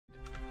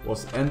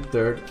was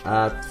entered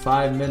at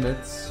 5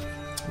 minutes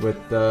with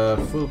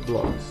full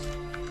blocks.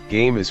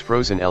 Game is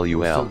frozen LUL.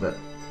 Still dead.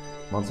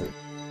 1 second.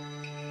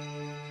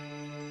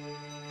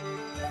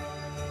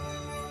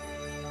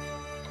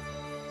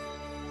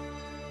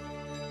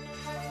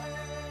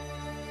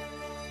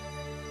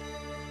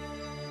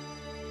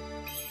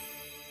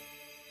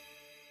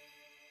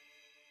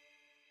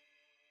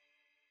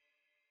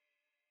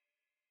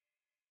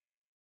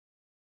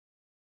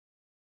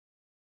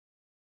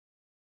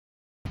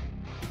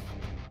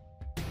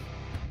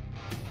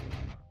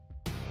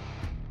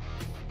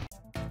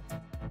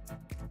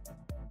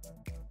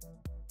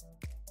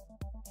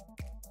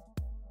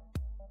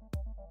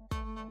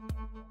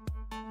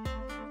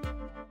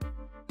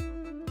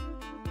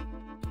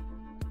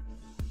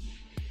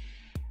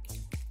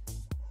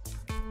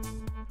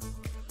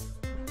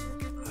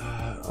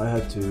 I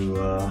had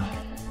to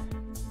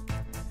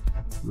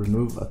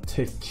remove a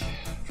tick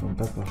from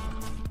Peppah.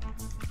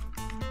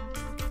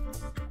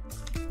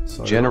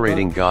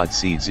 Generating God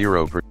Seed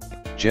 0 per.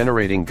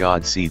 Generating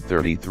God Seed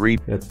 33.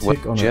 Yeah,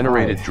 tick on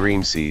generated the eye.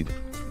 Dream Seed.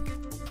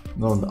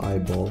 Not on the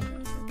eyeball,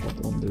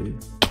 but on the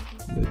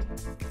lid.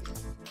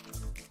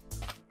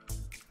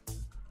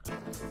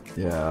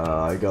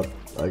 Yeah, I got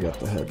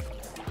the head.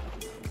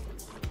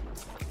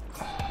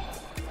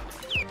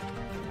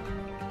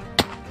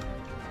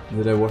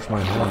 Did I wash my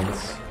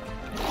hands?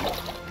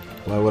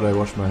 Why would I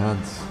wash my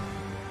hands?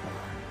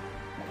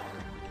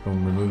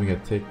 From removing a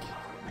tick.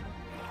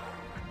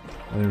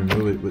 I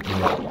remove it with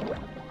my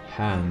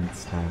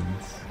hands.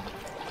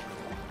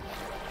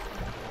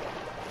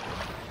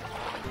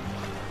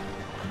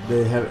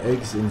 They have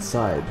eggs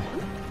inside.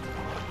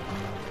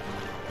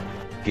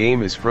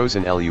 Game is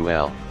frozen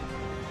LUL.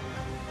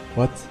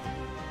 What?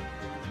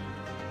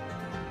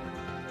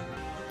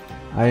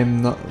 I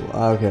am not...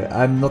 okay,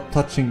 I'm not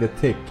touching the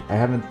tick. I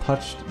haven't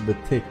touched the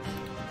tick.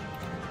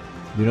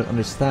 You don't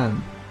understand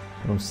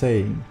what I'm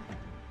saying.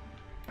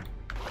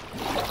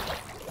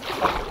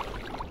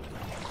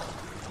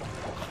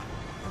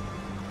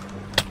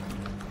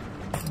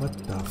 What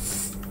the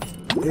f...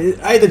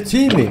 Either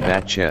teaming!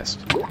 That chest.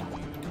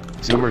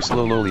 Zoomer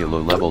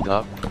Slowlolilo leveled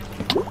up.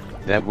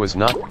 That was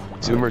not...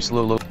 Zoomer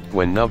Slowlo...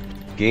 When nub...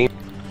 Game...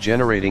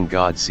 Generating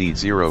God Seed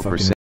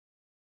 0%.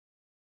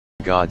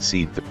 God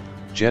Seed...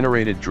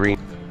 Generated Dream...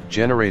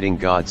 Generating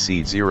God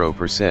Seed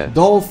 0%.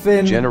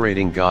 Dolphin!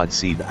 Generating God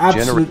Seed... The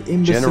absolute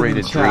imbecile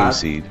generated in Dream chat,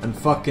 Seed. and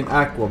fucking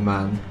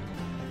Aquaman.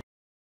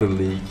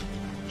 League.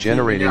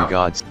 Generating Out.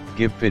 God's...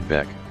 Give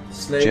feedback.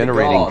 Slay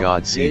Generating God.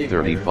 God Seed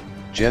Gamer.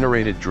 35.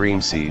 Generated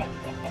Dream Seed.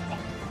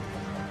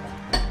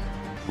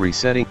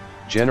 Resetting.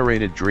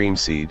 Generated Dream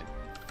Seed.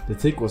 The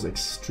tick was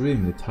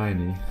extremely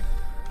tiny.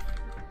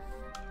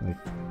 Like,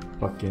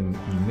 fucking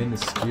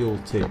minuscule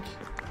tick.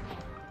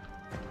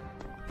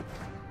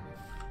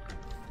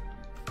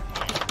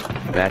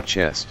 That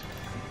chest.